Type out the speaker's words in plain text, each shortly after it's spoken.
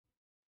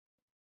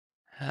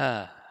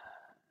It's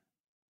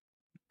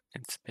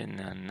been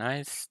a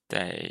nice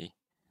day.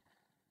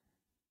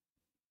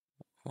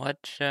 What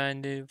should I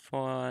do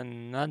for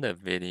another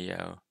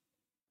video?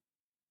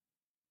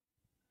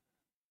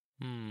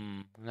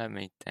 Let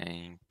me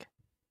think.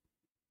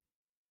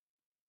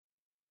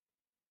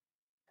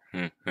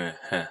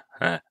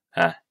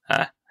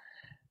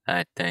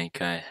 I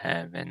think I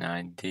have an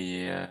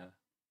idea.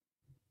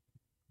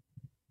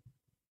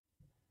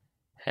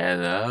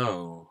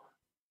 Hello.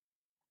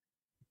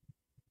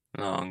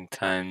 Long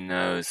time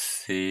no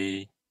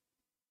see.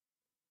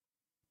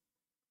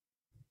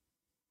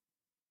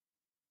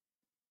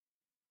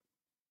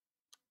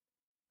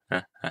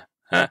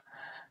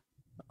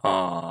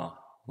 Oh,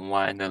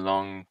 why the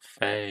long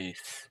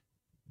face?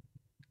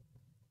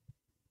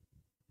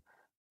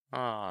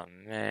 Oh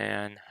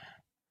man.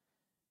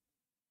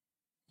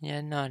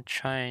 You're not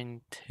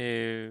trying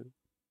to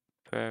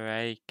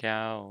break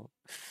out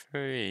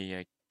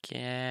free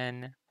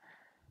again,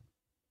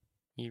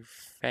 you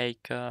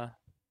faker.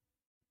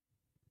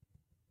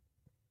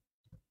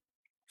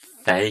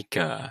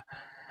 Faker?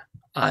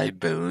 I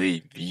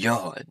believe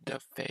you're the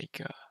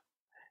faker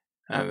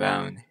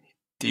around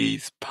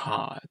these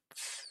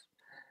parts.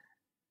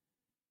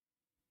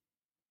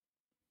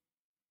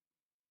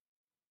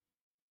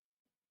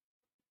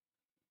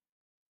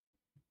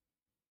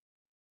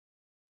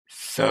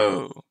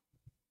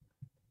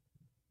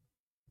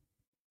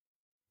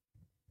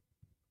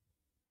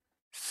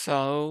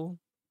 So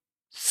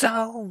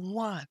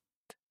what?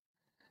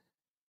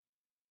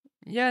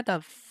 You're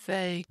the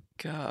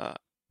faker.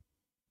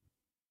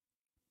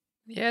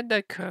 You're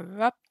the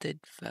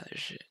corrupted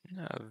version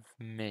of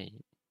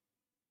me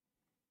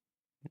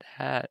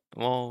that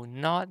will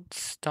not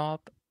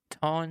stop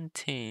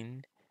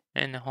taunting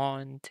and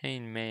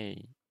haunting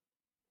me.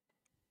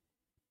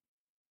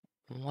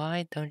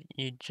 Why don't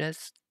you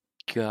just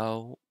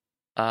go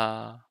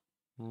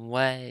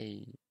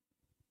away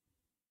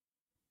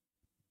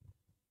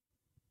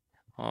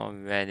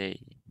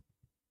already?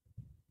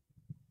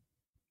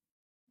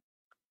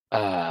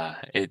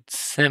 It's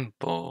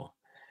simple.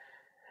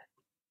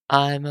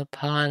 I'm a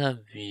part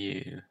of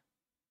you.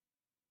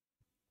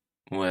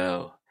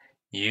 Well,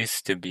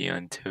 used to be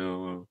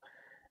until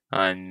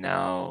I'm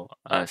now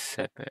a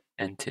separate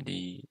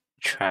entity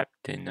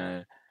trapped in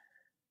a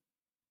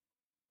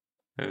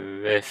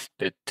rift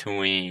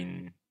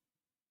between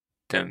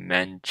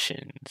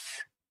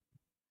dimensions.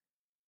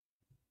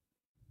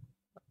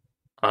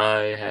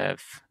 I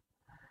have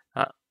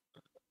uh,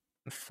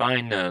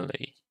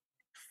 finally,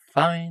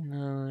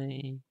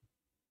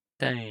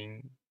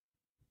 think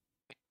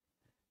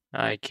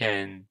I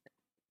can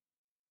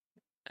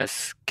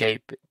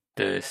escape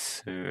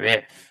this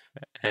rift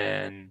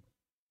and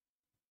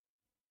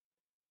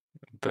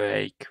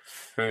break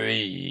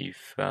free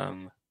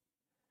from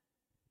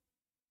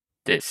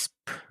this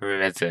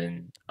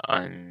prison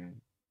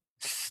I'm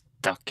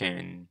stuck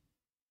in.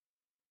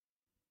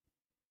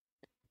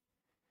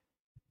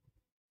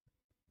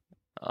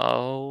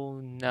 Oh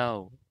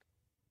no,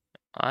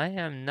 I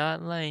am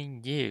not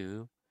letting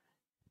you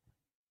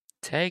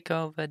take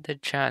over the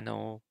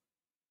channel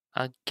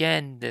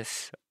again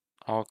this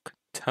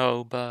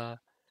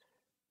October.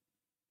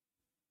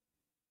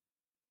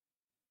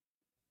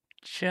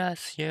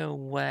 Just you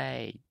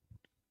wait.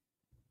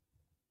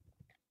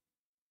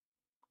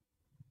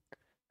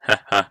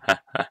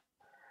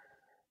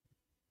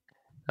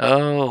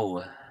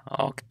 Oh,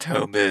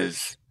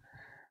 October's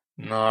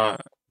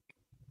not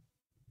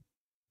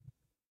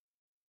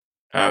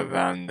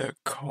around the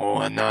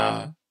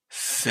corner,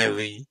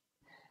 silly,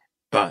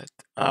 but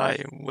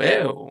I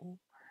will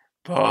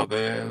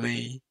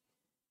probably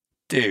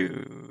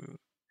do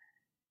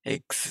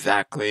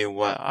exactly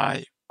what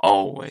I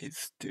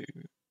always do.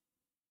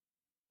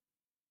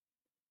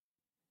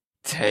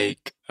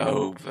 Take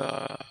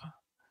over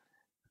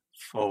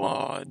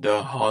for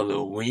the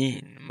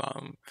Halloween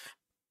month.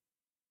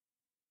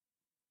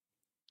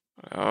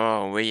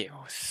 Oh,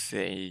 we'll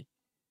see.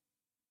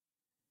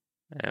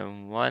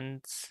 And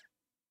once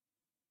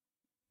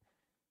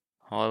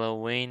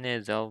Halloween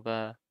is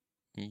over,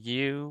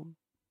 you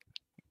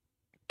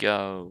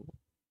go.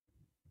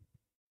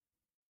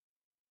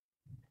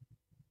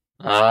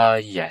 Ah,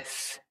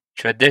 yes.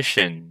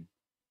 Tradition,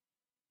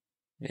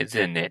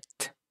 isn't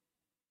it?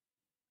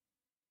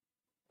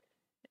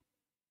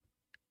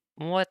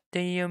 What do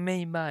you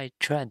mean by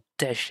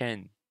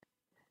tradition?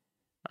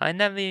 I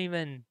never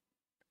even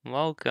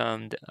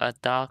welcomed a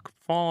dark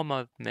form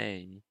of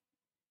me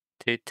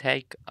to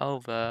take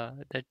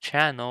over the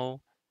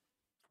channel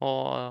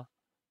for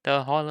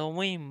the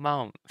Halloween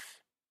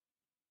month.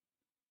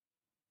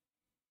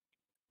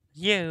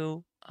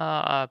 You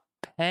are a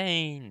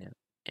pain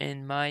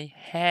in my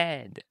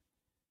head.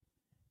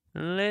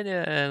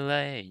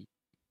 Literally.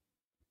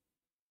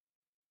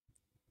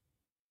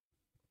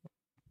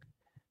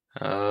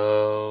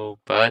 Oh,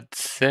 but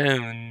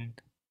soon.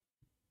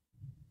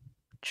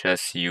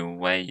 Just you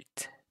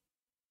wait.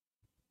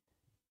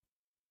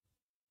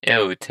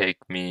 It'll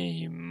take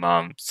me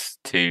months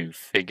to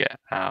figure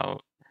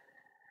out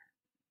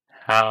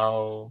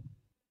how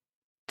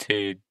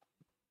to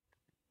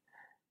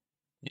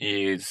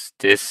use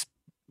this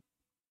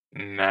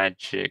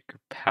magic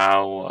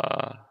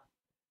power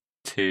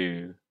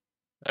to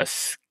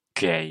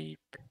escape.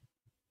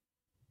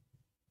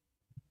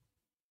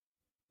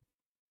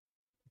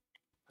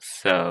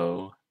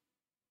 So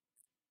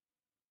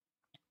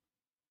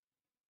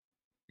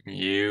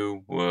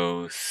you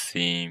will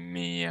see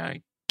me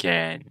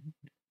again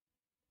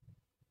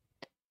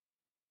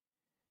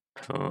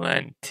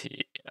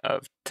plenty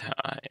of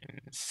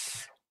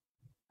times.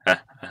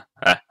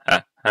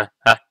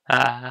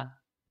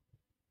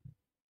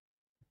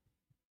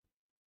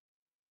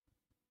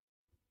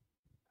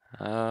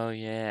 Oh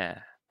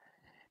yeah,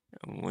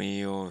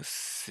 we'll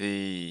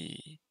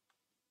see.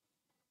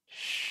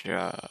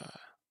 Sure.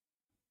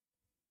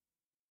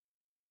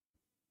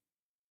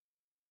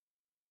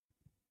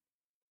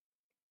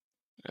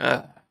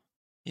 Ugh,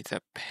 it's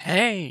a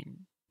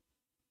pain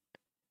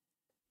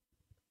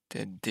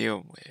to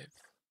deal with.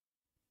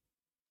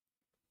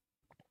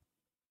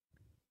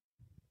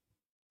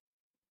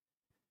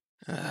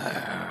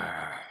 Ugh.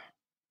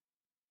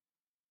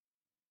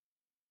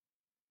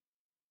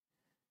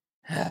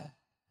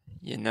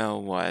 You know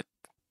what?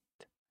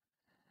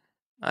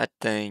 I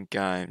think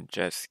I'm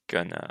just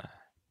gonna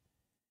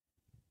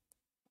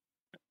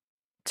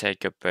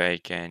take a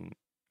break and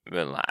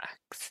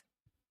relax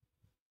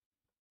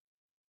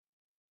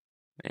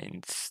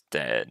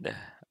instead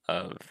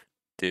of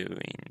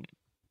doing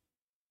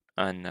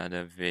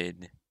another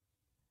vid.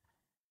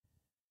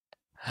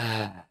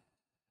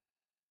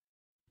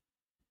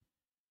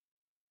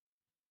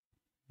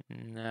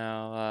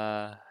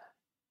 Now,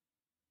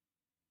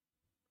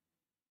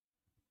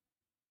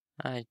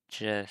 I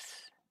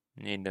just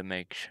need to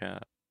make sure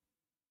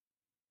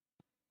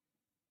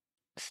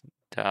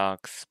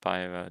Dark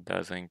Spyro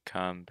doesn't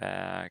come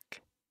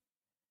back.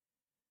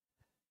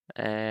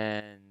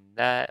 And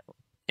that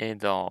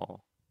is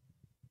all.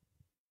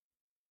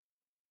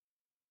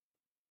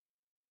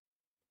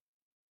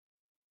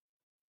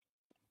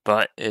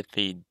 But if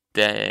he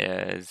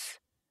dares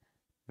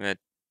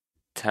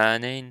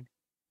returning,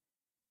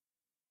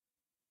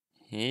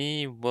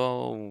 he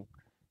will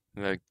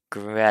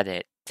regret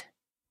it.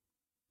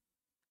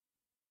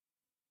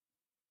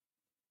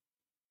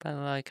 But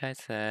like I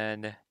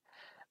said,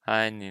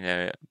 I need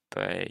a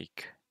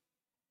break.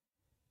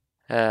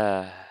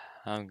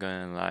 I'm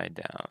gonna lie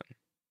down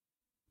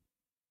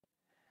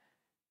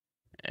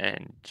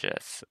and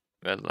just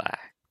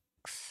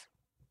relax.